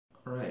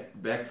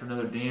Alright, back for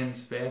another Dan's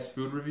fast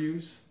food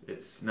reviews.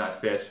 It's not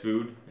fast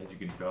food, as you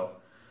can tell.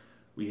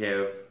 We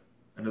have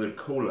another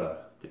cola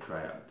to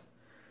try out.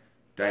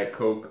 Diet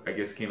Coke, I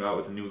guess, came out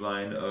with a new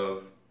line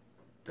of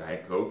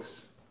Diet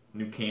Cokes.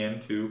 New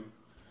can, too.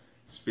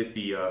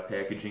 Spiffy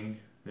packaging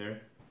there.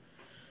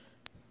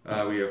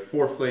 We have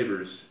 4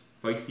 flavors.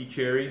 Feisty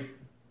Cherry,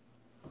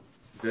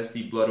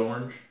 Zesty Blood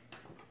Orange,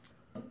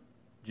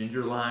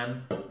 Ginger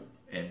Lime,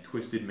 and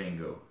Twisted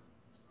Mango.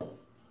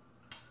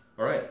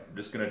 Alright, I'm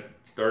just going to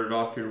start it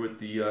off here with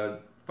the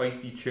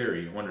Feisty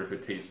Cherry. I wonder if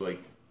it tastes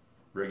like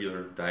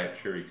regular Diet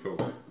Cherry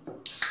Coke.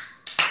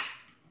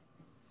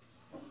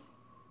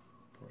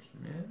 Pour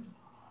some in.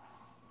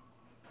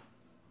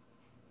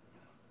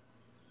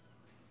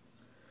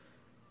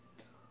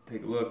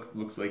 Take a look.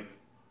 Looks like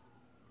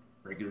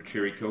regular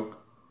Cherry Coke.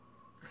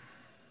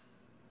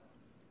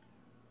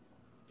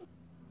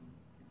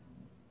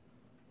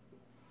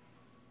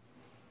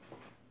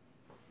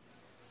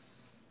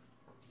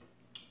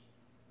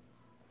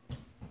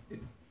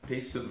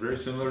 Tastes very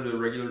similar to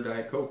regular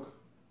Diet Coke.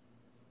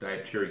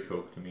 Diet Cherry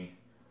Coke to me.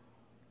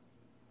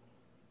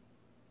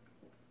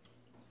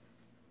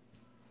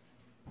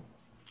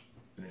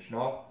 Finishing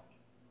off.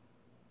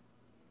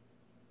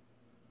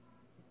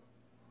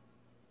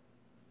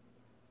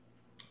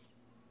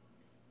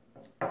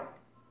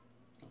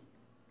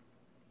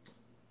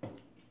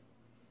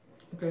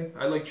 Okay,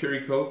 I like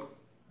Cherry Coke,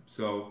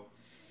 so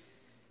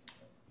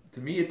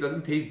to me it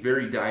doesn't taste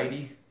very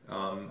diety.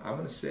 I'm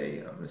gonna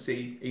say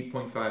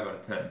 8.5 out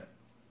of 10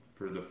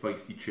 for the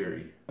Feisty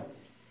Cherry.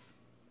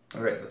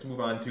 All right, let's move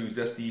on to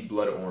Zesty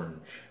Blood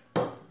Orange.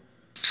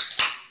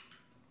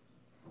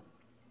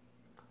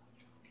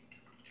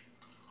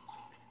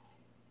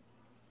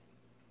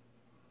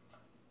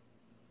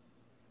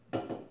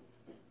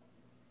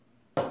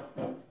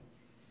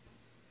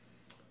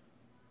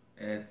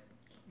 And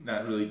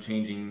not really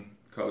changing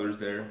colors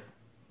there.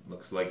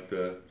 Looks like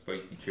the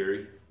Feisty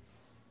Cherry.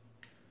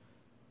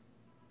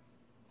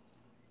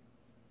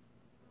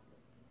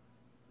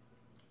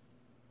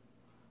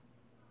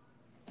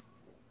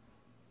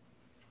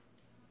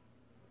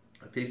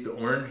 I taste the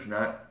orange,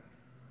 not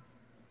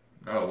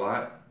a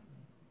lot.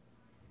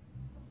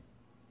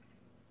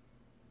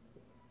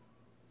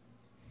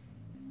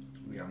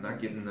 Yeah, I'm not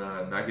getting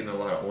a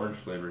lot of orange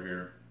flavor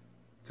here,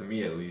 to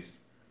me at least.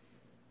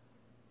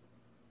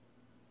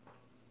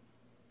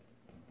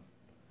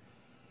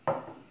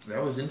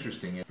 That was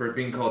interesting. For it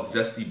being called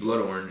Zesty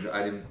Blood Orange,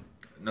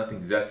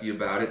 nothing zesty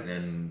about it,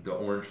 and the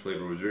orange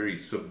flavor was very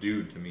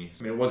subdued to me.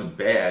 I mean, it wasn't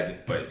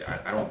bad, but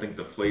I don't think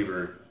the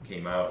flavor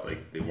came out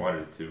like they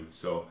wanted it to.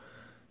 So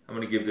I'm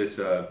going to give this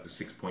a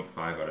 6.5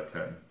 out of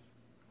 10.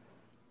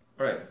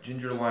 Alright,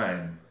 Ginger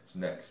Lime is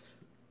next.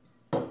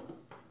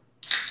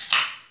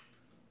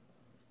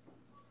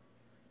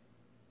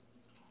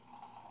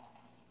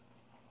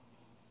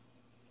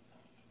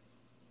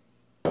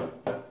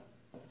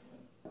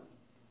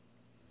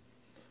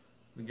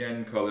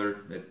 Again,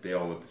 color, they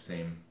all look the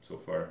same so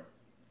far.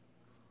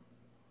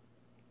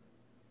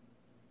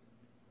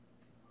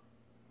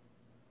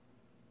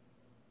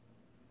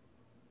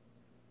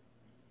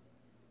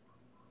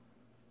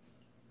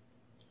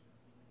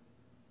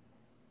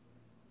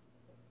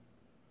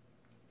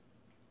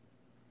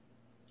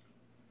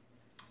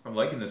 I'm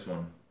liking this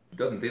one. It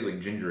doesn't taste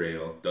like ginger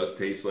ale. It does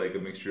taste like a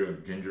mixture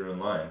of ginger and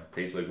lime. It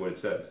tastes like what it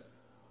says.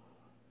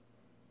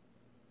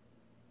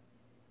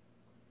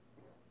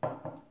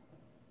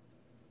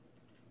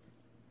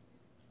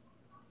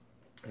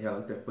 Yeah, I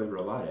like that flavor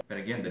a lot. And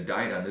again, the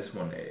diet on this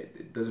one,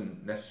 it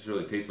doesn't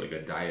necessarily taste like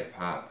a diet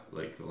pop,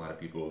 like a lot of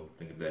people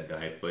think of that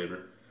diet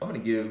flavor. I'm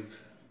going to give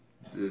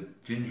the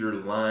ginger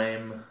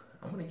lime,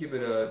 I'm going to give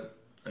it a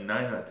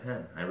 9 out of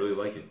 10. I really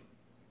like it.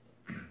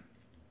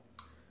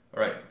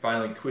 Alright,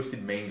 finally,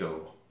 Twisted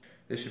Mango.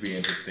 This should be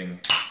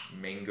interesting.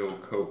 Mango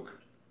Coke.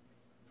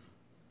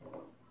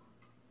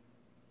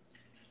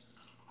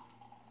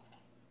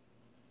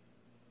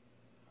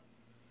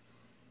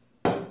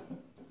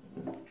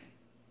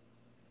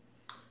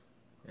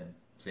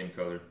 Same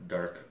color,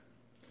 dark.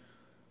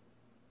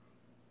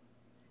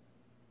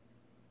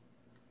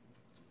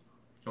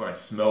 When I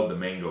smelled the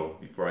mango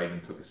before I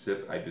even took a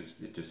sip,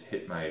 it just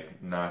hit my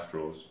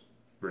nostrils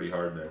pretty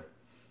hard there.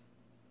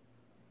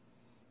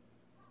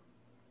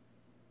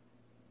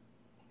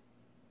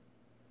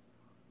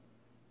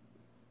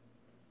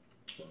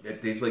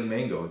 It tastes like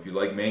mango. If you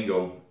like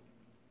mango,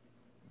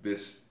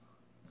 this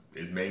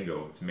is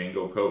mango. It's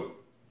Mango Coke.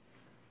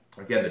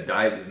 Again, the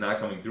diet is not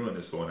coming through in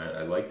this one.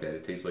 I like that.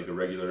 It tastes like a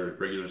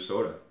regular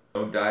soda.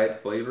 No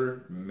diet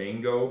flavor,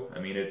 mango. I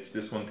mean,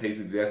 this one tastes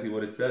exactly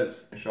what it says.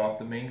 Finish off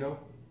the mango.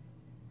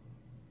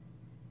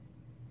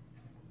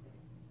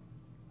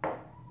 Oh,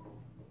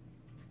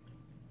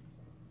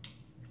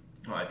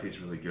 it tastes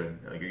really good.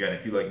 Like again,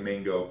 if you like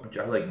mango, which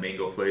I like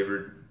mango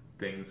flavored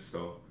things,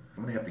 so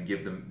I'm gonna have to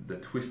give them the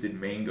Twisted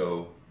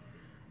Mango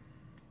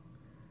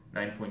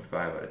 9.5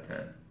 out of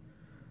 10.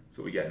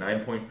 So we got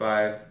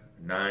 9.5,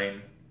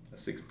 9, a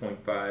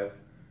 6.5,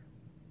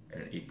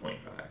 and an 8.5.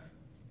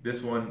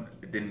 This one,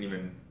 it didn't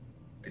even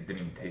it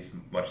didn't even taste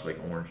much like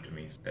orange to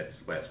me.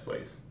 That's last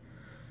place.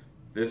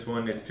 This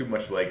one, it's too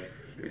much like,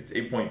 it's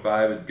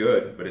 8.5 is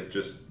good, but it's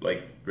just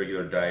like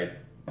regular diet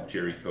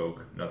cherry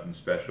Coke, nothing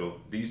special.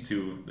 These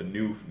two, the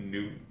new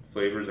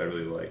flavors, I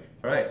really like.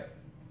 All right,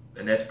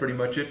 and that's pretty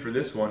much it for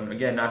this one.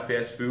 Again, not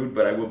fast food,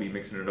 but I will be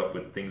mixing it up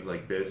with things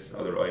like this,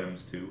 other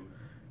items too.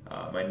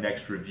 My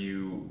next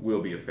review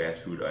will be a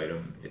fast food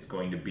item. It's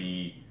going to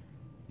be,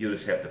 you'll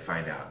just have to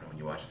find out when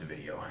you watch the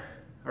video.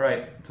 All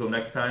right, until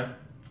next time,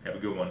 have a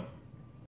good one.